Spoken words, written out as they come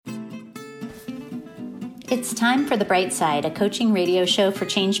It's time for The Bright Side, a coaching radio show for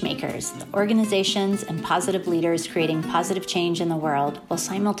change makers, the organizations and positive leaders creating positive change in the world while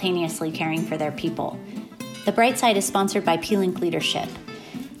simultaneously caring for their people. The Bright Side is sponsored by P-Link Leadership.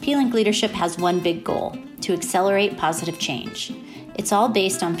 P-Link Leadership has one big goal: to accelerate positive change. It's all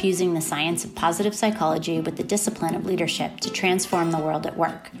based on fusing the science of positive psychology with the discipline of leadership to transform the world at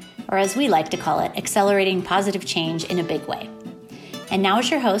work, or as we like to call it, accelerating positive change in a big way. And now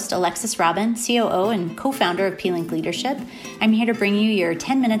as your host, Alexis Robin, COO and co-founder of P-Link Leadership, I'm here to bring you your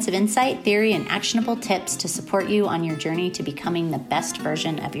 10 minutes of insight, theory, and actionable tips to support you on your journey to becoming the best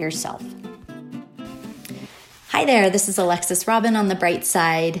version of yourself. Hi there, this is Alexis Robin on The Bright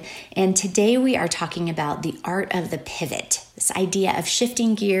Side, and today we are talking about the art of the pivot, this idea of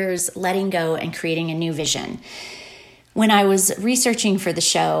shifting gears, letting go, and creating a new vision. When I was researching for the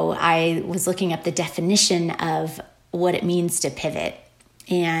show, I was looking up the definition of what it means to pivot.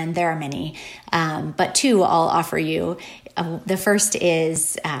 And there are many, but two I'll offer you. The first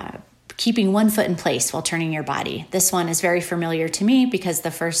is keeping one foot in place while turning your body. This one is very familiar to me because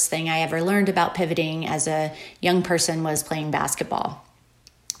the first thing I ever learned about pivoting as a young person was playing basketball.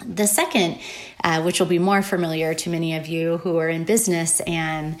 The second, which will be more familiar to many of you who are in business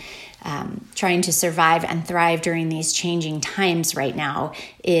and trying to survive and thrive during these changing times right now,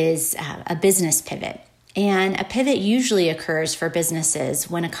 is a business pivot. And a pivot usually occurs for businesses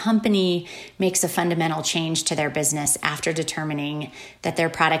when a company makes a fundamental change to their business after determining that their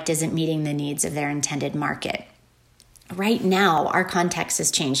product isn't meeting the needs of their intended market. Right now, our context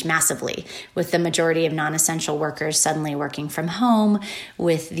has changed massively, with the majority of non-essential workers suddenly working from home,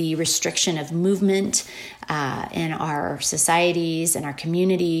 with the restriction of movement in our societies and our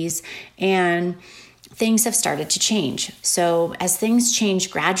communities, and things have started to change. So as things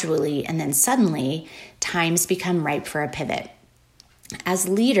change gradually and then suddenly, times become ripe for a pivot. As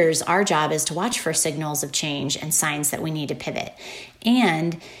leaders, our job is to watch for signals of change and signs that we need to pivot.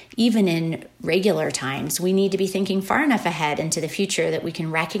 And even in regular times, we need to be thinking far enough ahead into the future that we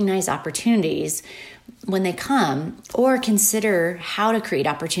can recognize opportunities when they come, or consider how to create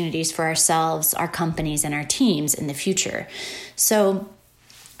opportunities for ourselves, our companies, and our teams in the future. So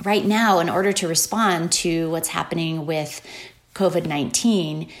right now, in order to respond to what's happening with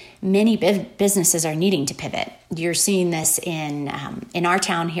COVID-19, many businesses are needing to pivot. You're seeing this in our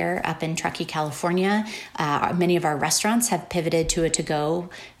town here up in Truckee, California. Many of our restaurants have pivoted to a to-go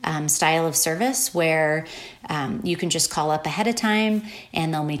style of service where you can just call up ahead of time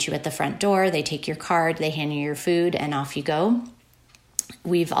and they'll meet you at the front door. They take your card, they hand you your food, and off you go.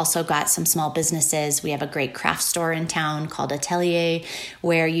 We've also got some small businesses. We have a great craft store in town called Atelier,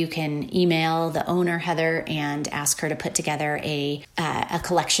 where you can email the owner, Heather, and ask her to put together a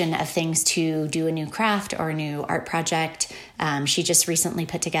collection of things to do a new craft or a new art project. She just recently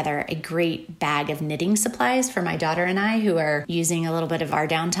put together a great bag of knitting supplies for my daughter and I, who are using a little bit of our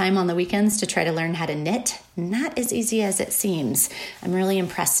downtime on the weekends to try to learn how to knit. Not as easy as it seems. I'm really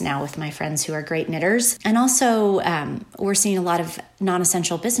impressed now with my friends who are great knitters. And also, we're seeing a lot of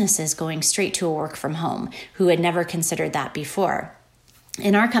non-essential businesses going straight to a work from home who had never considered that before.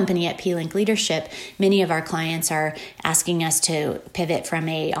 In our company at P-Link Leadership, many of our clients are asking us to pivot from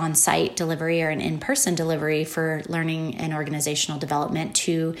a on-site delivery or an in-person delivery for learning and organizational development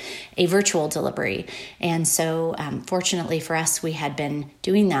to a virtual delivery. And so fortunately for us, we had been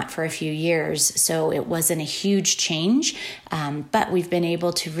doing that for a few years, so it wasn't a huge change, but we've been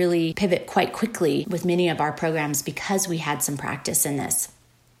able to really pivot quite quickly with many of our programs because we had some practice in this.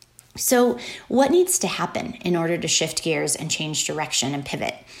 So what needs to happen in order to shift gears and change direction and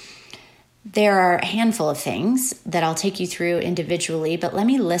pivot? There are a handful of things that I'll take you through individually, but let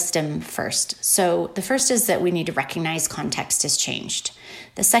me list them first. So the first is that we need to recognize context has changed.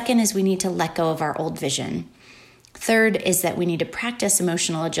 The second is we need to let go of our old vision. Third is that we need to practice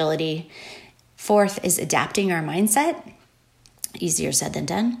emotional agility. Fourth is adapting our mindset. Easier said than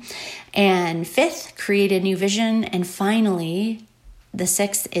done. And fifth, create a new vision. And finally, the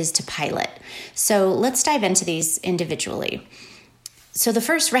sixth is to pilot. So let's dive into these individually. So the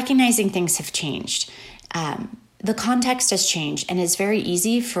first, recognizing things have changed. The context has changed, and it's very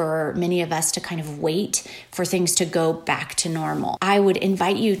easy for many of us to kind of wait for things to go back to normal. I would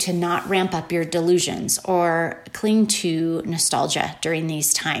invite you to not ramp up your delusions or cling to nostalgia during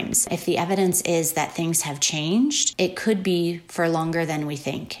these times. If the evidence is that things have changed, it could be for longer than we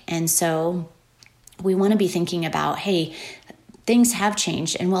think. And so we want to be thinking about, hey, things have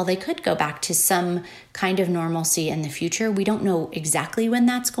changed, and while they could go back to some kind of normalcy in the future, we don't know exactly when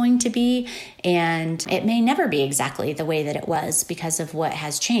that's going to be, and it may never be exactly the way that it was because of what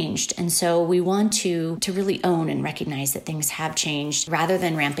has changed. And so we want to really own and recognize that things have changed. Rather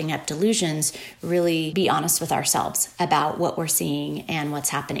than ramping up delusions, really be honest with ourselves about what we're seeing and what's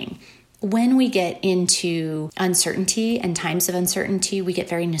happening. When we get into uncertainty and times of uncertainty, we get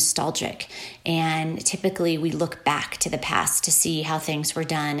very nostalgic. And typically we look back to the past to see how things were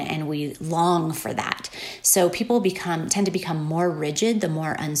done, and we long for that. So people tend to become more rigid the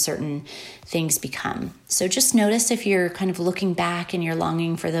more uncertain things become. So just notice if you're kind of looking back and you're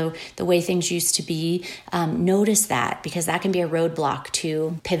longing for the way things used to be, notice that, because that can be a roadblock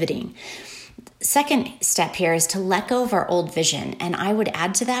to pivoting. Second step here is to let go of our old vision. And I would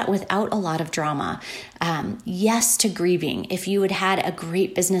add to that without a lot of drama. Yes to grieving. If you had had a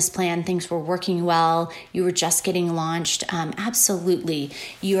great business plan, things were working well, you were just getting launched, absolutely,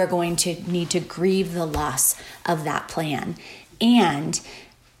 you are going to need to grieve the loss of that plan. And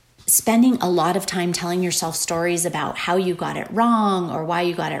spending a lot of time telling yourself stories about how you got it wrong or why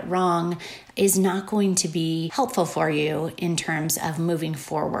you got it wrong is not going to be helpful for you in terms of moving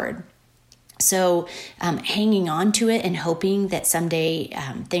forward. So hanging on to it and hoping that someday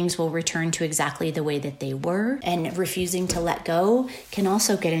things will return to exactly the way that they were, and refusing to let go can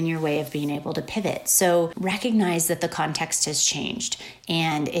also get in your way of being able to pivot. So recognize that the context has changed,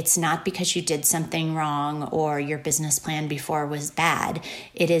 and it's not because you did something wrong or your business plan before was bad.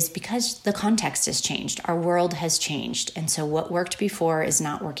 It is because the context has changed. Our world has changed. And so what worked before is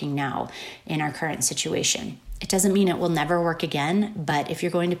not working now in our current situation. It doesn't mean it will never work again, but if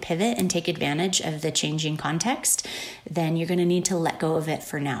you're going to pivot and take advantage of the changing context, then you're going to need to let go of it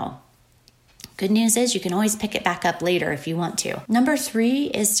for now. Good news is you can always pick it back up later if you want to. Number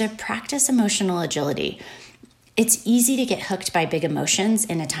 3 is to practice emotional agility. It's easy to get hooked by big emotions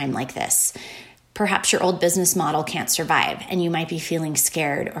in a time like this. Perhaps your old business model can't survive, and you might be feeling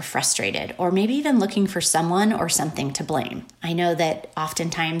scared or frustrated, or maybe even looking for someone or something to blame. I know that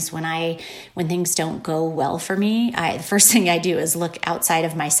oftentimes when things don't go well for me, the first thing I do is look outside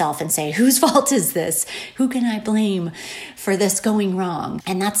of myself and say, whose fault is this? Who can I blame for this going wrong?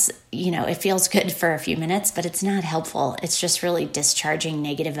 And that's, it feels good for a few minutes, but it's not helpful. It's just really discharging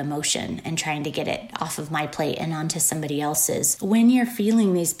negative emotion and trying to get it off of my plate and onto somebody else's. When you're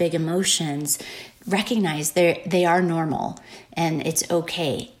feeling these big emotions, recognize they are normal and it's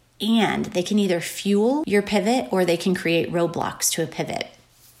okay. And they can either fuel your pivot or they can create roadblocks to a pivot.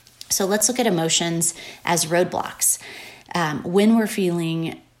 So let's look at emotions as roadblocks. When we're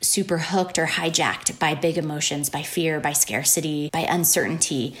feeling super hooked or hijacked by big emotions, by fear, by scarcity, by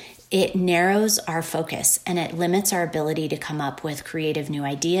uncertainty, it narrows our focus and it limits our ability to come up with creative new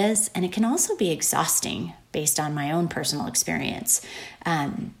ideas. And it can also be exhausting based on my own personal experience.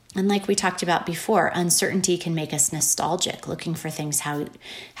 And like we talked about before, uncertainty can make us nostalgic, looking for things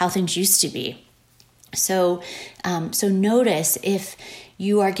how things used to be. So notice if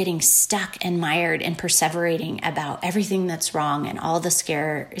you are getting stuck and mired and perseverating about everything that's wrong and all the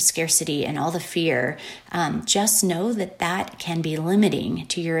scarcity and all the fear. Just know that can be limiting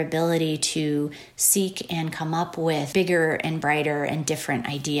to your ability to seek and come up with bigger and brighter and different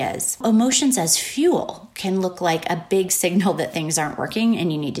ideas. Emotions as fuel can look like a big signal that things aren't working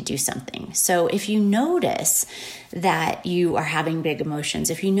and you need to do something. So if you notice that you are having big emotions,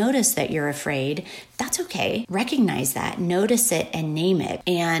 if you notice that you're afraid, that's okay. Recognize that, notice it, and name it,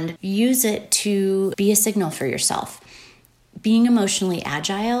 and use it to be a signal for yourself. Being emotionally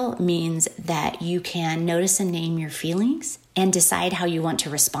agile means that you can notice and name your feelings and decide how you want to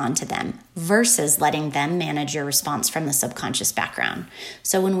respond to them versus letting them manage your response from the subconscious background.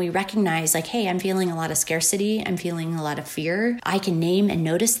 So when we recognize hey, I'm feeling a lot of scarcity, I'm feeling a lot of fear, I can name and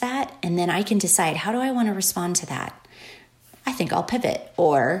notice that, and then I can decide, how do I want to respond to that? I think I'll pivot,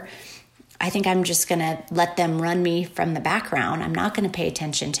 or I think I'm just going to let them run me from the background. I'm not going to pay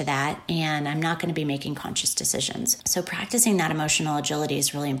attention to that, and I'm not going to be making conscious decisions. So practicing that emotional agility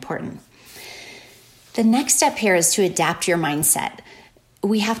is really important. The next step here is to adapt your mindset.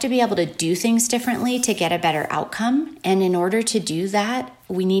 We have to be able to do things differently to get a better outcome. And in order to do that,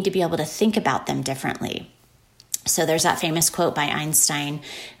 we need to be able to think about them differently. So there's that famous quote by Einstein,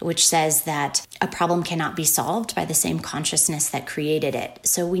 which says that a problem cannot be solved by the same consciousness that created it.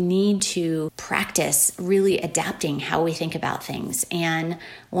 So we need to practice really adapting how we think about things. And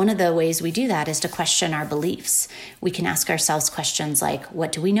one of the ways we do that is to question our beliefs. We can ask ourselves questions like,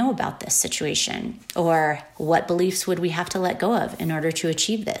 what do we know about this situation? Or what beliefs would we have to let go of in order to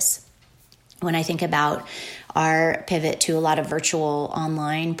achieve this? When I think about our pivot to a lot of virtual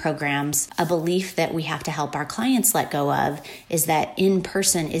online programs, a belief that we have to help our clients let go of is that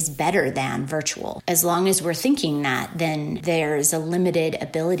in-person is better than virtual. As long as we're thinking that, then there's a limited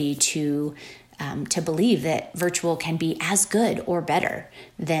ability to believe that virtual can be as good or better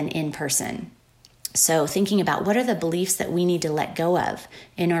than in-person. So thinking about what are the beliefs that we need to let go of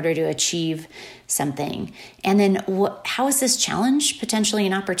in order to achieve something. And then how is this challenge potentially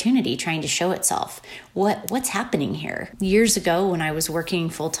an opportunity trying to show itself? What's happening here? Years ago, when I was working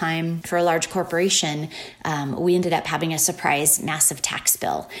full-time for a large corporation, we ended up having a surprise massive tax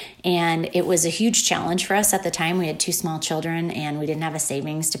bill. And it was a huge challenge for us at the time. We had 2 small children and we didn't have a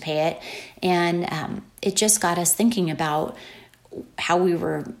savings to pay it. And it just got us thinking about how we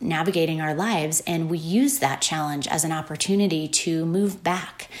were navigating our lives, and we used that challenge as an opportunity to move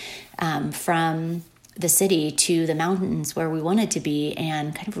back from the city to the mountains where we wanted to be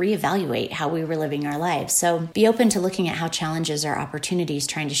and kind of reevaluate how we were living our lives. So be open to looking at how challenges are opportunities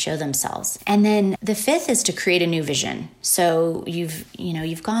trying to show themselves. And then the 5th is to create a new vision. So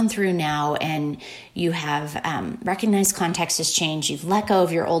you've gone through now and you have recognized context has changed. You've let go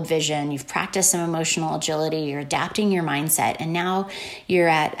of your old vision. You've practiced some emotional agility. You're adapting your mindset. And now you're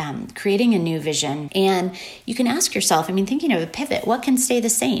at creating a new vision. And you can ask yourself, thinking of a pivot, what can stay the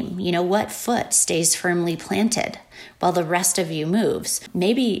same? What foot stays firmly planted while the rest of you moves?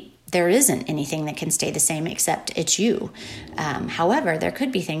 Maybe there isn't anything that can stay the same except it's you. However, there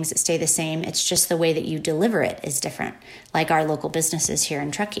could be things that stay the same. It's just the way that you deliver it is different, like our local businesses here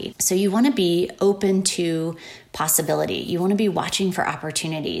in Truckee. So you want to be open to possibility. You want to be watching for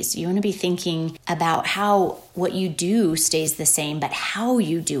opportunities. You want to be thinking about how what you do stays the same, but how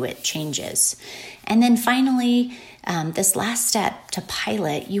you do it changes. And then finally, this last step to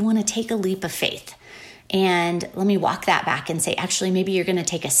pilot, you want to take a leap of faith. And let me walk that back and say, actually, maybe you're going to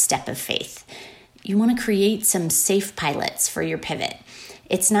take a step of faith. You want to create some safe pilots for your pivot.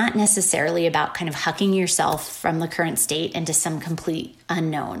 It's not necessarily about kind of hucking yourself from the current state into some complete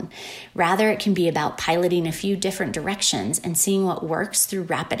unknown. Rather, it can be about piloting a few different directions and seeing what works through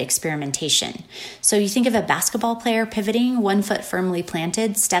rapid experimentation. So you think of a basketball player pivoting, 1 foot firmly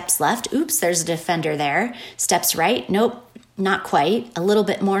planted, steps left, oops, there's a defender there, steps right, nope, not quite, a little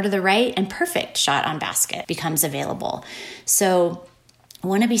bit more to the right, and perfect shot on basket becomes available. So I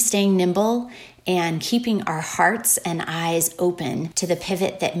want to be staying nimble and keeping our hearts and eyes open to the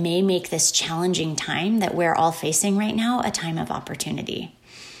pivot that may make this challenging time that we're all facing right now a time of opportunity.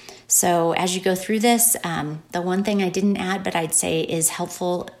 So as you go through this, the one thing I didn't add, but I'd say is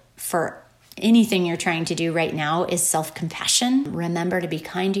helpful for anything you're trying to do right now is self-compassion. Remember to be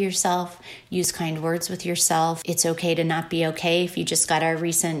kind to yourself. Use kind words with yourself. It's okay to not be okay. If you just got our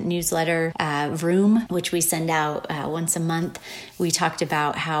recent newsletter, Vroom, which we send out once a month, we talked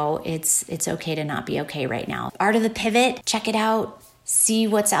about how it's okay to not be okay right now. Art of the Pivot, check it out. See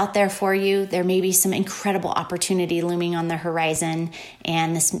what's out there for you. There may be some incredible opportunity looming on the horizon,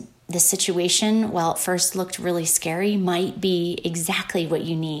 and this situation, while it first looked really scary, might be exactly what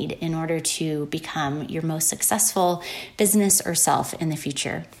you need in order to become your most successful business or self in the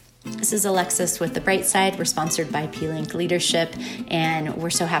future. This is Alexis with The Bright Side. We're sponsored by P-Link Leadership, and we're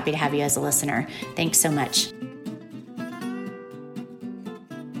so happy to have you as a listener. Thanks so much.